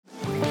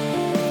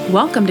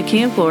Welcome to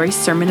King of Glory's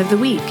Sermon of the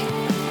Week.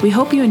 We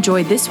hope you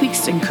enjoyed this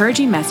week's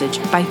encouraging message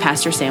by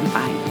Pastor Sam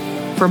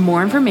Fine. For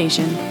more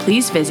information,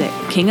 please visit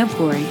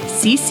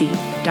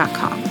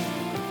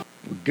kingofglorycc.com.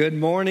 Good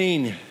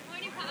morning.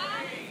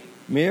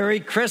 Merry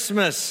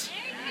Christmas.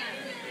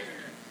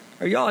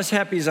 Are y'all as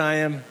happy as I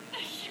am?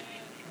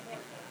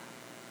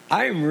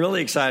 I am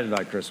really excited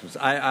about Christmas.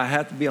 I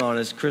have to be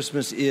honest,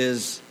 Christmas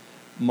is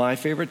my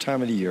favorite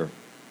time of the year.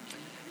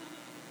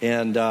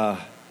 And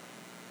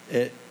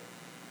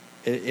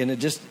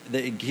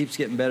it keeps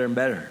getting better and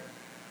better.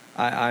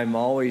 I'm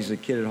always a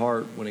kid at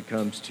heart when it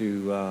comes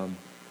to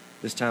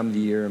this time of the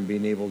year and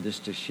being able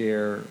just to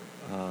share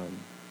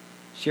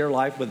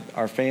life with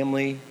our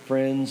family,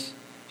 friends,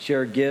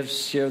 share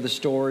gifts, share the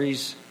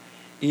stories,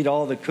 eat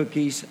all the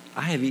cookies.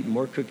 I have eaten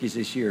more cookies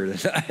this year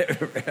than I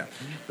ever have,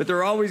 but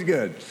they're always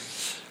good.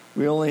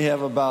 We only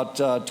have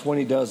about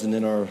 20 dozen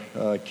in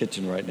our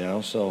kitchen right now.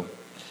 So,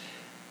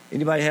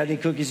 anybody had any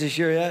cookies this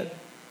year yet?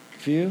 A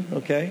few?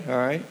 Okay, all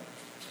right.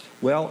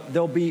 Well,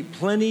 there'll be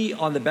plenty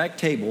on the back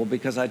table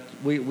because I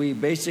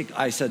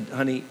said,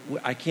 honey,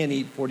 I can't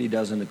eat 40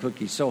 dozen of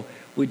cookies. So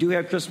we do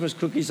have Christmas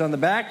cookies on the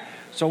back.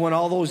 So I want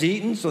all those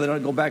eaten so they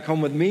don't go back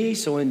home with me.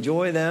 So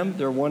enjoy them.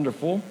 They're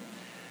wonderful.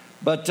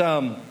 But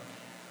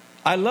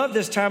I love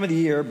this time of the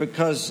year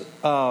because,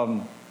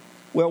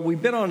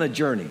 we've been on a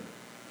journey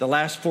the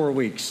last 4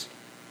 weeks.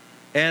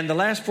 And the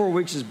last 4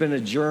 weeks has been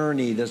a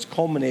journey that's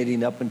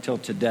culminating up until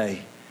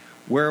today,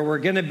 where we're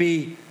going to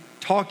be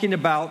talking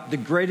about the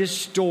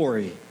greatest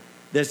story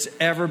that's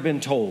ever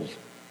been told,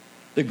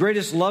 the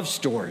greatest love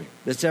story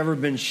that's ever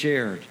been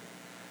shared.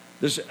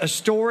 There's a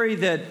story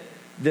that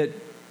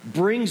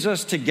brings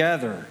us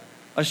together,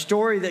 a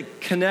story that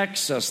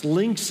connects us,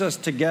 links us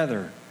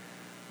together.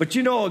 But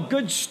you know, a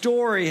good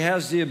story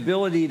has the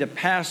ability to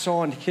pass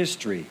on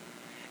history.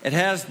 It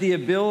has the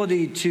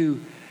ability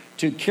to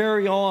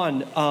carry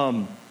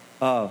on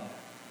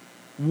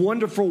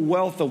wonderful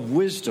wealth of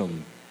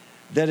wisdom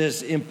that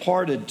is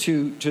imparted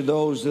to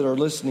those that are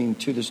listening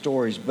to the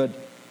stories. But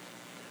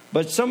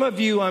some of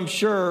you, I'm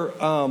sure,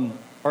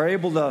 are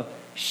able to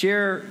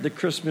share the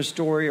Christmas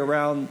story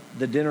around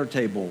the dinner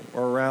table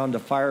or around a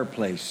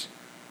fireplace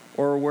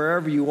or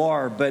wherever you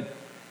are. But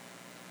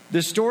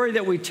the story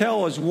that we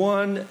tell is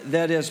one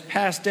that is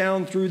passed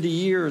down through the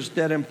years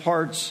that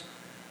imparts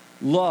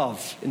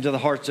love into the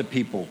hearts of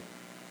people.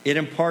 It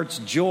imparts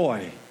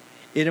joy.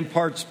 It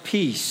imparts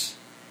peace.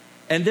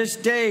 And this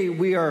day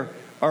we are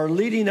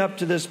leading up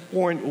to this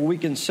point where we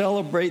can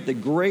celebrate the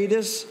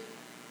greatest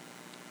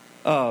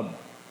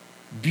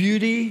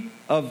beauty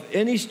of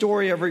any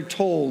story ever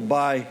told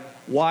by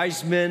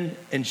wise men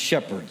and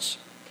shepherds.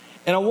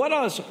 And what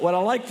I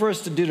like for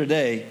us to do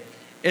today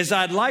is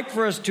I'd like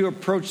for us to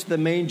approach the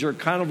manger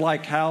kind of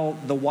like how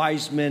the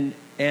wise men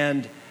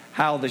and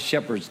how the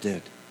shepherds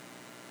did.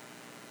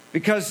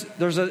 Because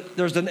there's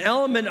an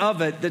element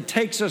of it that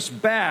takes us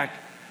back,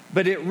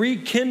 but it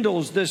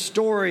rekindles this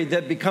story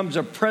that becomes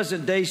a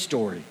present day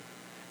story.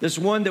 This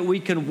one that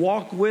we can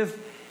walk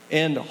with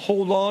and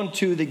hold on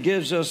to that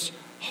gives us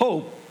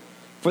hope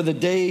for the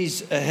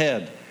days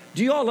ahead.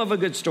 Do you all love a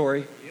good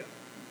story? Yep.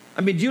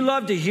 I mean, do you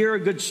love to hear a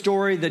good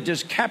story that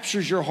just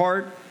captures your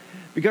heart?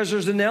 Because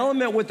there's an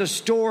element with the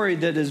story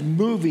that is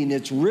moving,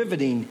 it's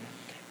riveting,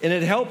 and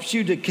it helps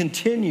you to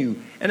continue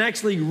and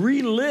actually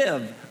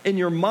relive in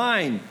your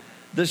mind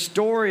the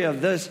story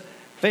of this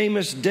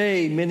famous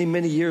day many,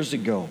 many years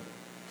ago.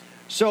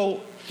 So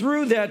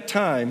through that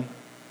time,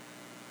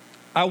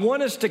 I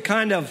want us to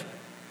kind of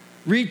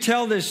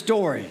retell this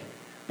story.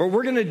 But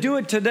we're going to do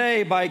it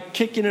today by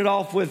kicking it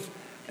off with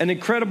an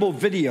incredible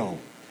video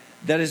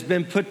that has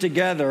been put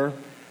together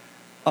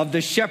of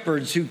the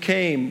shepherds who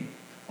came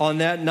on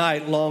that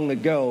night long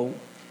ago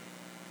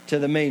to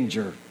the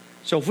manger.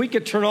 So if we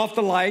could turn off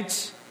the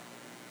lights,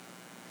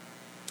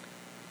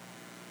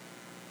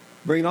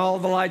 bring all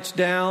the lights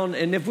down,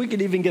 and if we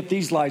could even get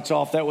these lights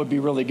off, that would be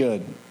really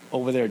good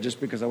over there, just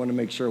because I want to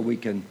make sure we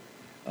can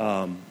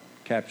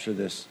capture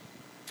this.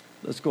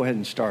 Let's go ahead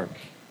and start.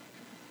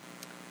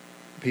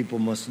 People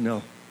must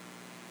know.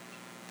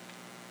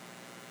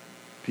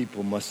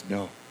 People must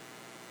know.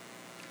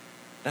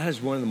 That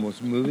is one of the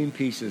most moving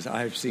pieces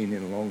I've seen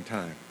in a long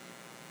time.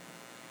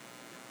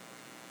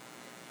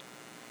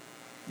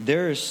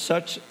 There is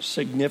such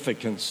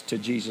significance to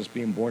Jesus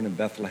being born in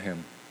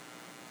Bethlehem.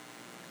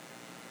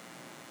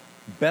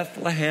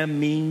 Bethlehem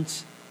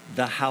means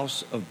the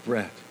house of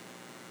bread.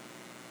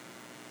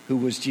 Who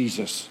was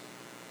Jesus?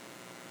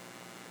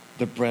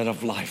 The bread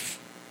of life.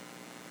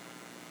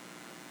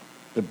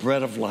 The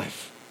bread of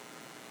life.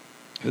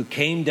 Who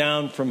came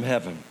down from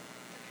heaven.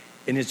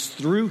 And it's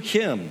through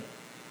him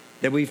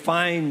that we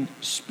find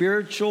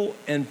spiritual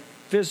and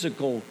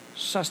physical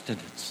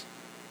sustenance.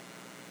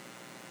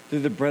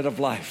 Through the bread of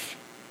life.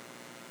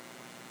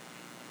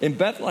 In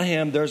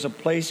Bethlehem, there's a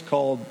place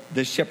called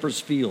the Shepherd's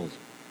Field.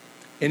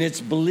 And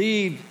it's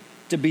believed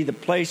to be the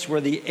place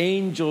where the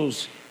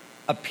angels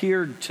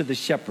appeared to the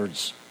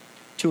shepherds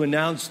to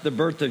announce the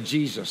birth of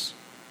Jesus.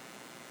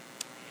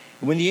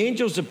 When the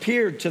angels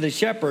appeared to the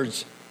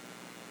shepherds,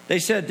 They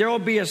said, there will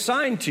be a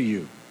sign to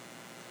you.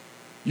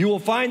 You will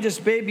find this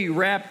baby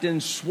wrapped in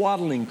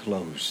swaddling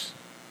clothes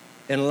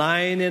and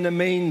lying in a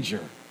manger.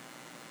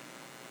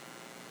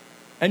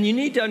 And you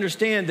need to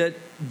understand that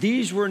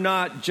these were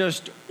not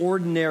just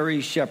ordinary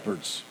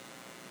shepherds.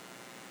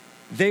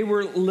 They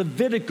were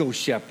Levitical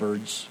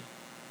shepherds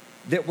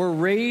that were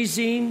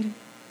raising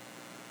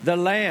the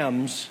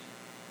lambs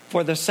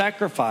for the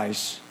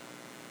sacrifice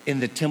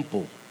in the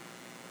temple.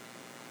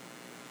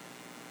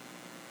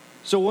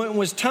 So when it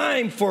was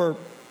time for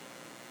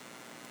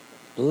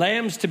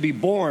lambs to be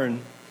born,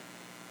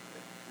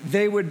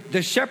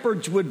 the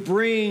shepherds would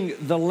bring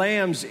the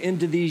lambs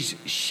into these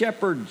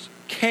shepherds'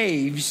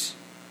 caves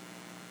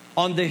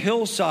on the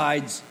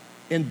hillsides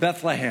in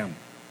Bethlehem.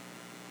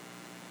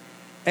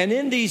 And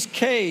in these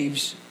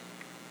caves,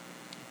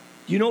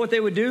 you know what they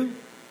would do?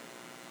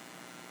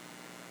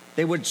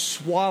 They would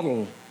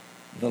swaddle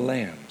the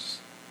lambs.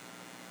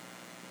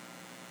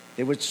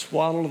 They would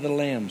swaddle the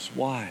lambs.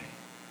 Why?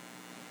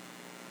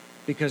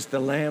 Because the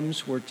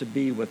lambs were to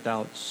be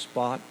without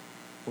spot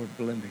or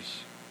blemish.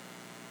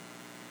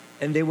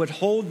 And they would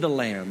hold the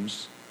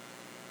lambs,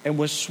 and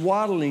with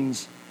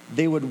swaddlings,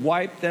 they would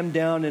wipe them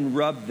down and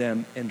rub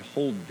them and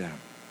hold them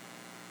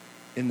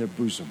in their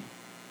bosom.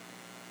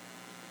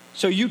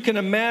 So you can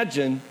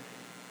imagine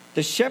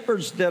the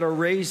shepherds that are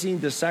raising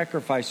the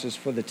sacrifices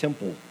for the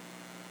temple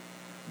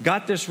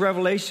got this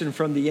revelation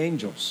from the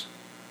angels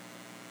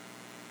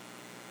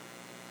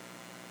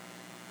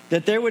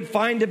that they would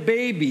find a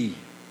baby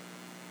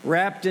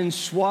wrapped in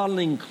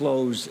swaddling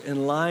clothes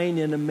and lying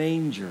in a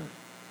manger.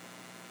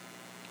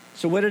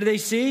 So what did they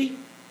see?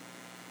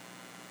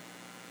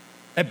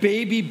 A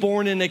baby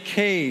born in a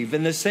cave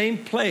in the same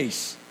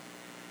place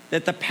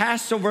that the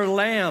Passover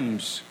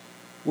lambs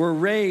were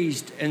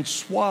raised and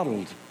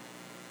swaddled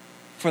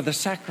for the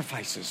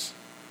sacrifices.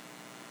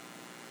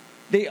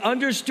 They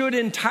understood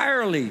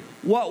entirely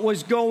what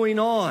was going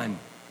on.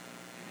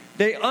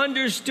 They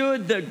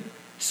understood the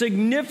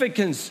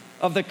significance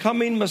of the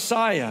coming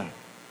Messiah.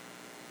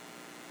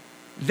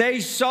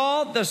 They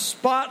saw the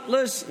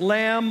spotless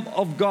Lamb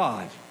of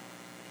God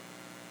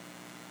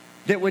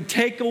that would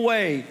take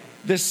away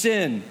the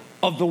sin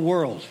of the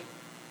world.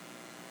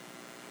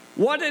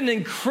 What an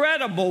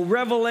incredible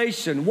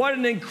revelation. What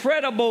an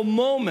incredible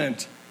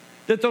moment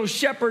that those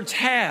shepherds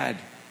had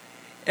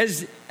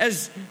as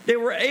they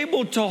were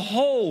able to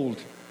hold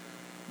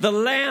the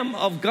Lamb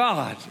of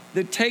God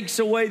that takes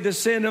away the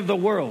sin of the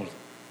world.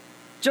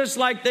 Just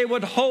like they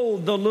would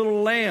hold the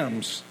little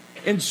lambs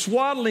in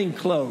swaddling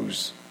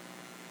clothes.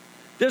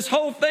 This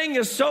whole thing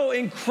is so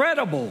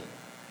incredible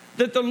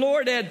that the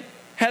Lord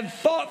had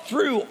thought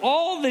through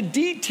all the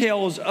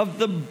details of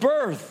the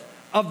birth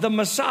of the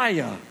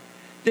Messiah,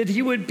 that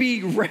he would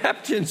be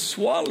wrapped in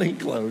swaddling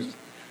clothes.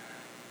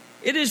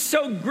 It is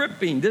so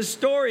gripping. This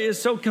story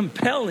is so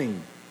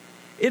compelling.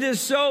 It is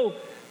so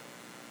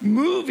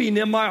moving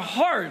in my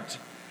heart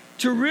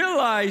to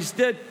realize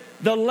that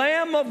the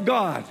Lamb of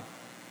God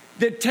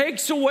that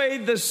takes away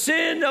the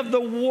sin of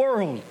the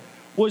world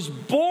was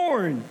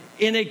born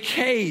in a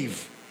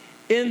cave,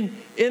 in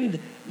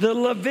the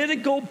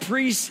Levitical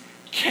priests'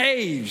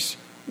 caves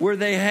where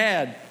they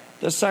had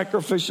the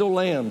sacrificial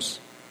lambs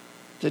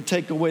to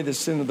take away the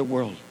sin of the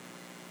world.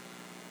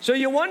 So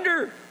you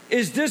wonder,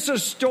 is this a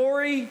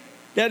story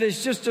that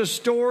is just a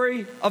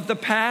story of the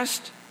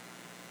past?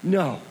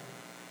 No.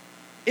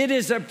 It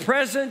is a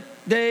present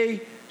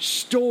day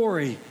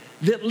story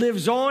that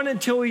lives on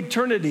until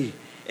eternity,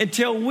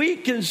 until we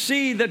can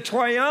see the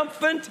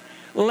triumphant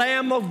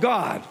Lamb of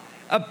God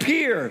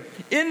appear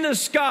in the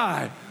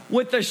sky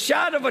with the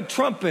shout of a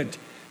trumpet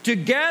to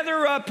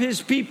gather up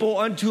his people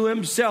unto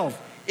himself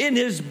in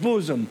his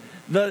bosom,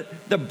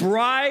 the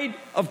bride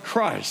of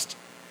Christ.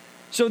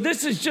 So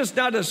this is just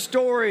not a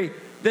story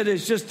that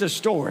is just a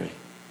story.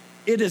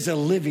 It is a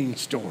living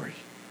story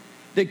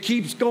that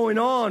keeps going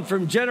on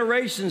from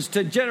generations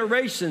to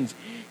generations.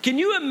 Can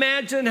you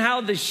imagine how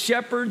the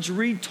shepherds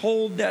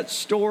retold that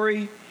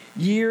story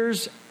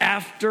years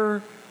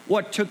after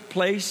what took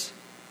place?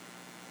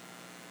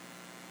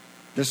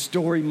 The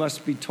story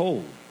must be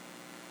told.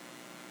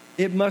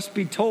 It must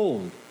be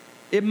told.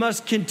 It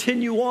must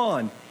continue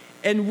on.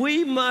 And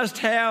we must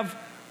have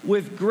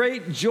with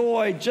great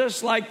joy,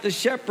 just like the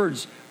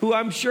shepherds who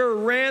I'm sure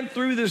ran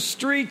through the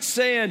streets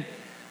saying,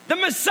 the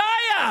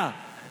Messiah,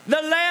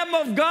 the Lamb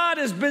of God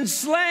has been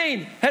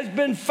slain, has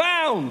been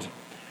found.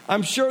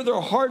 I'm sure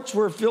their hearts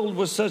were filled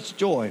with such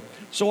joy.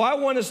 So I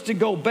want us to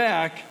go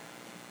back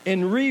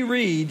and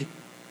reread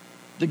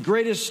the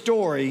greatest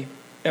story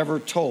ever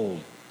told.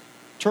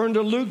 Turn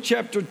to Luke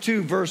chapter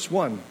 2, verse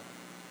 1.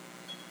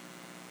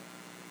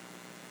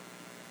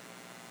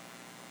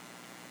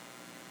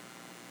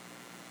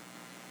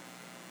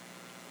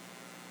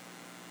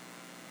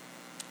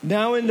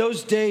 Now in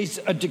those days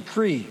a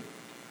decree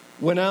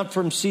went out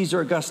from Caesar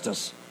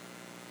Augustus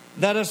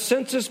that a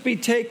census be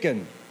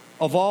taken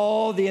of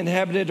all the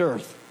inhabited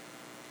earth.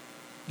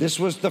 This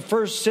was the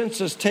first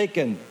census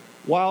taken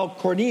while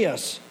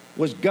Quirinius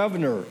was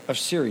governor of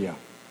Syria.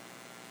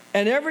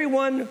 And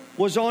everyone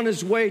was on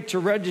his way to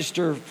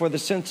register for the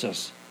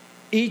census,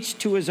 each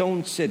to his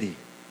own city.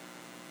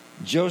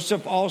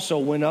 Joseph also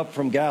went up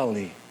from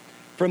Galilee,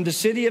 from the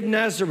city of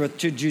Nazareth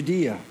to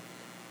Judea,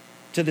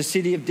 to the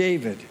city of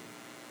David,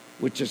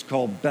 which is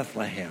called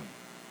Bethlehem,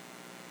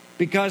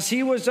 because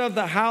he was of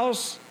the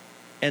house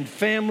and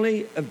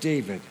family of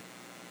David,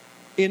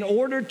 in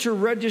order to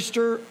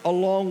register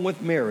along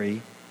with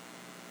Mary,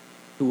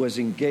 who was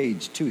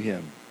engaged to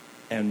him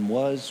and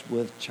was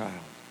with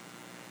child.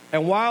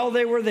 And while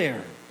they were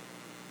there,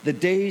 the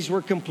days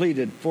were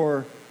completed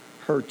for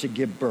her to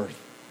give birth.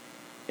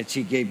 And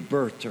she gave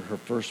birth to her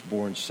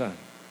firstborn son.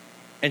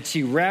 And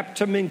she wrapped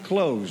him in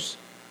clothes,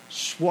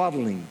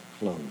 swaddling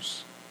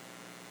clothes,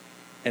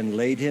 and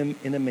laid him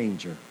in a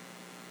manger,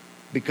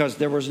 because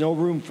there was no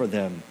room for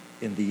them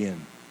in the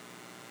inn.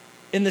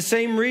 In the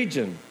same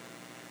region,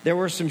 there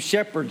were some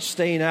shepherds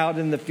staying out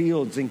in the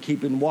fields and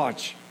keeping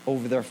watch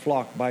over their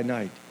flock by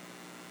night.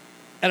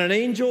 And an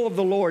angel of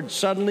the Lord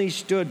suddenly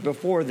stood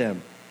before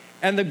them,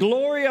 and the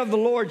glory of the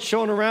Lord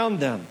shone around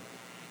them,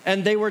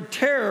 and they were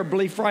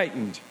terribly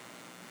frightened.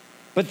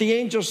 But the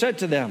angel said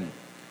to them,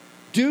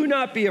 "Do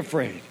not be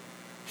afraid,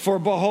 for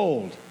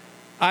behold,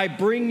 I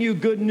bring you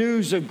good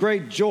news of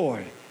great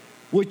joy,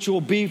 which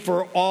will be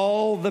for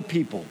all the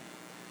people.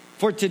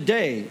 For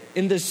today,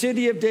 in the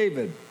city of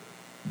David,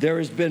 there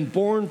has been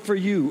born for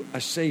you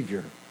a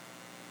Savior,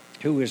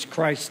 who is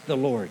Christ the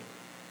Lord.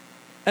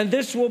 And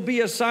this will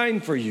be a sign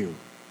for you.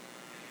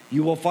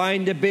 You will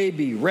find a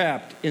baby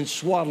wrapped in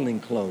swaddling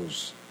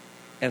clothes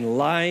and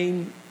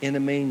lying in a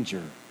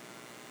manger."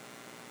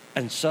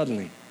 And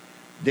suddenly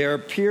there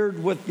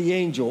appeared with the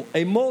angel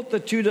a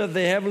multitude of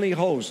the heavenly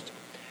host,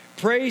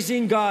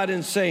 praising God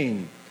and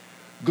saying,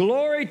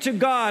 "Glory to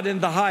God in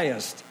the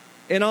highest,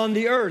 and on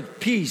the earth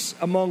peace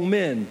among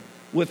men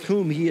with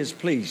whom he is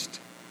pleased."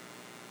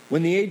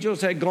 When the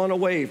angels had gone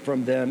away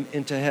from them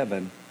into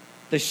heaven,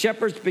 the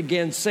shepherds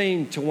began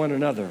saying to one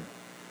another,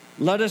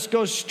 "Let us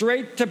go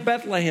straight to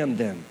Bethlehem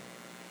then,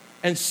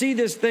 and see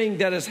this thing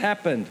that has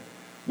happened,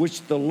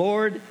 which the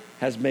Lord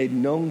has made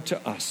known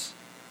to us."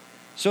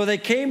 So they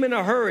came in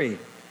a hurry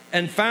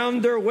and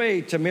found their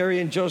way to Mary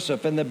and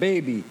Joseph and the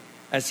baby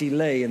as he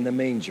lay in the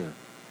manger.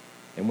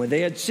 And when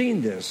they had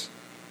seen this,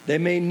 they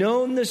made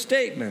known the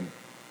statement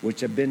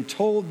which had been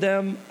told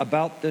them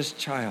about this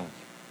child.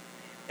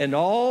 And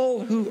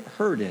all who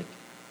heard it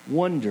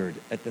wondered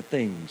at the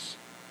things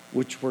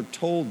which were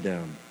told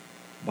them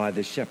by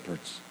the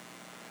shepherds.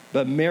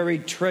 But Mary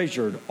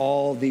treasured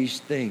all these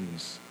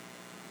things,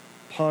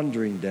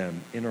 pondering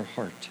them in her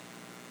heart.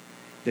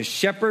 The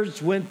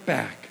shepherds went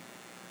back,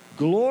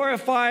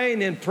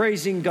 glorifying and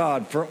praising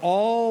God for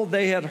all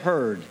they had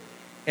heard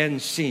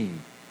and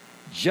seen,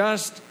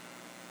 just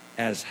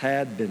as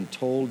had been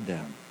told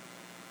them.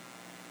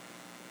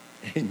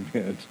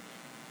 Amen.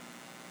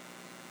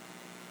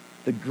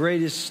 The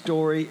greatest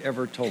story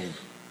ever told.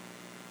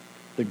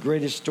 The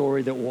greatest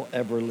story that will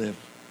ever live.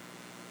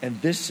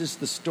 And this is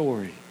the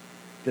story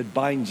that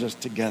binds us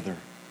together,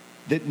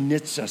 that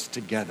knits us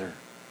together,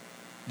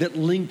 that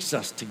links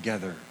us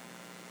together.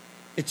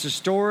 It's a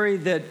story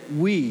that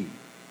we,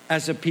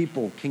 as a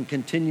people, can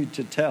continue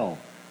to tell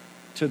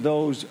to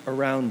those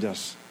around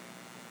us.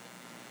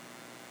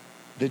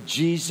 That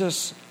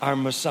Jesus, our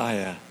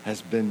Messiah,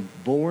 has been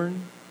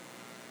born,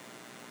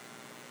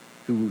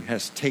 who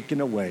has taken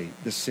away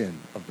the sin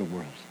of the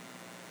world.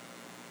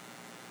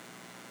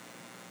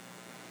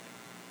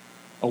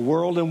 A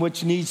world in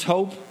which needs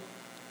hope,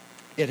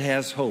 it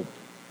has hope.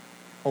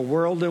 A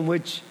world in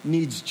which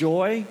needs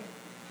joy,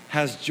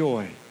 has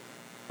joy.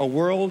 A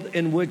world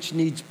in which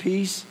needs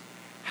peace,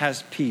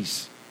 has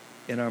peace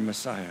in our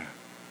Messiah,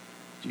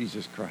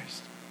 Jesus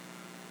Christ.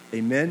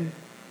 Amen.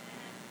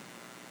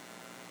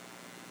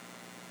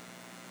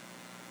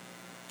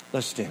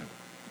 Let's stand.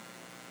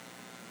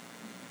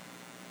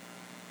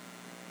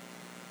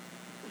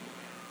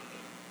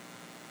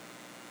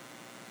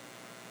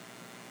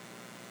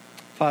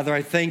 Father,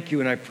 I thank you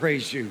and I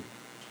praise you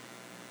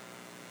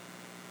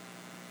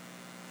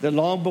that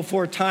long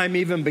before time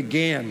even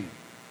began,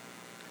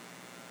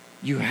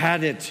 you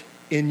had it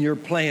in your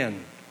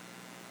plan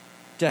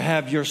to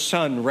have your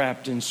son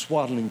wrapped in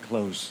swaddling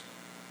clothes,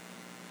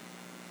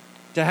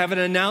 to have it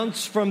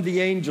announced from the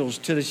angels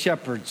to the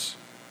shepherds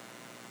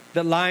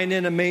that lying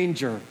in a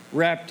manger,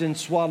 wrapped in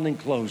swaddling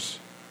clothes,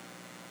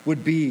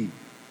 would be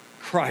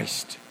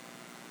Christ,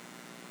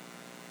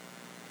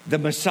 the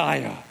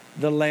Messiah,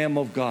 the Lamb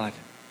of God.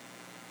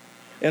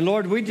 And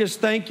Lord, we just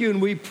thank you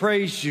and we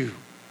praise you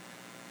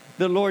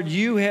that, Lord,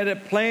 you had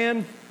it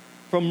planned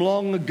from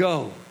long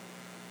ago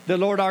that,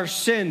 Lord, our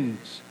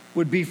sins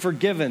would be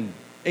forgiven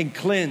and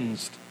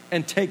cleansed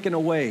and taken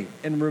away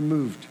and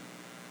removed,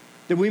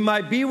 that we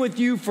might be with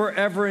you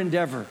forever and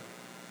ever.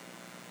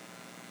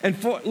 And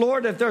for,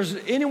 Lord, if there's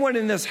anyone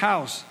in this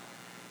house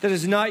that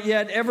has not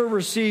yet ever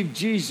received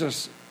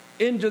Jesus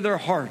into their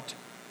heart,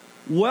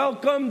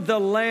 welcome the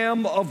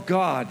Lamb of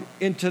God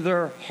into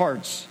their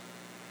hearts,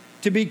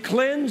 to be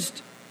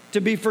cleansed,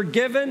 to be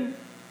forgiven,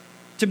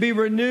 to be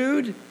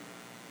renewed,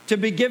 to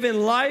be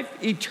given life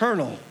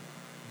eternal.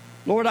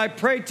 Lord, I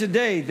pray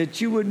today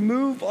that you would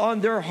move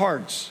on their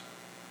hearts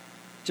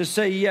to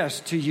say yes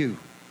to you,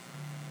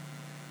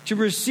 to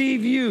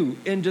receive you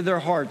into their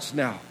hearts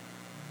now,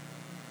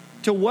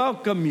 to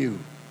welcome you.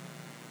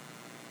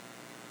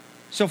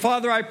 So,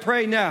 Father, I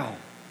pray now,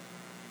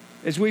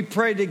 as we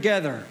pray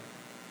together,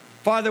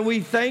 Father, we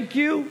thank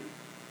you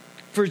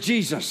for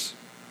Jesus.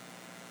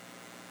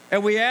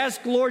 And we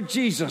ask, Lord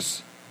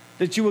Jesus,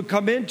 that you would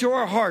come into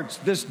our hearts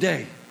this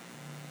day,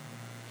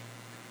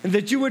 and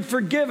that you would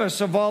forgive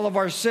us of all of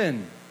our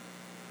sin.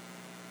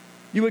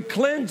 You would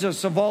cleanse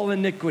us of all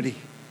iniquity.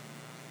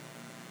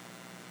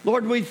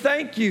 Lord, we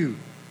thank you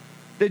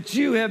that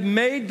you have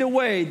made the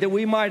way that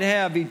we might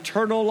have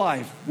eternal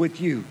life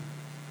with you.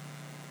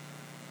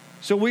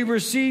 So we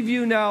receive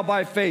you now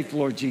by faith,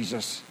 Lord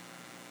Jesus,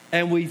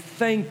 and we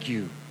thank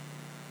you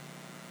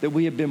that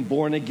we have been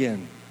born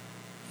again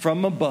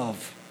from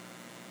above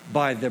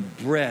by the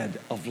bread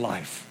of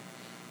life.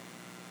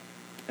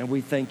 And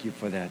we thank you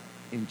for that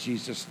in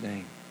Jesus'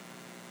 name.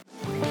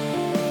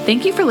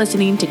 Thank you for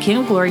listening to King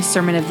of Glory's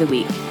Sermon of the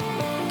Week.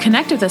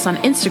 Connect with us on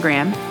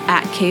Instagram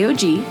at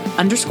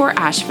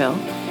KOG_Asheville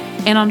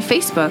and on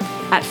Facebook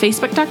at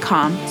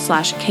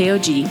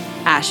facebook.com/KOG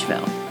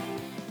Asheville.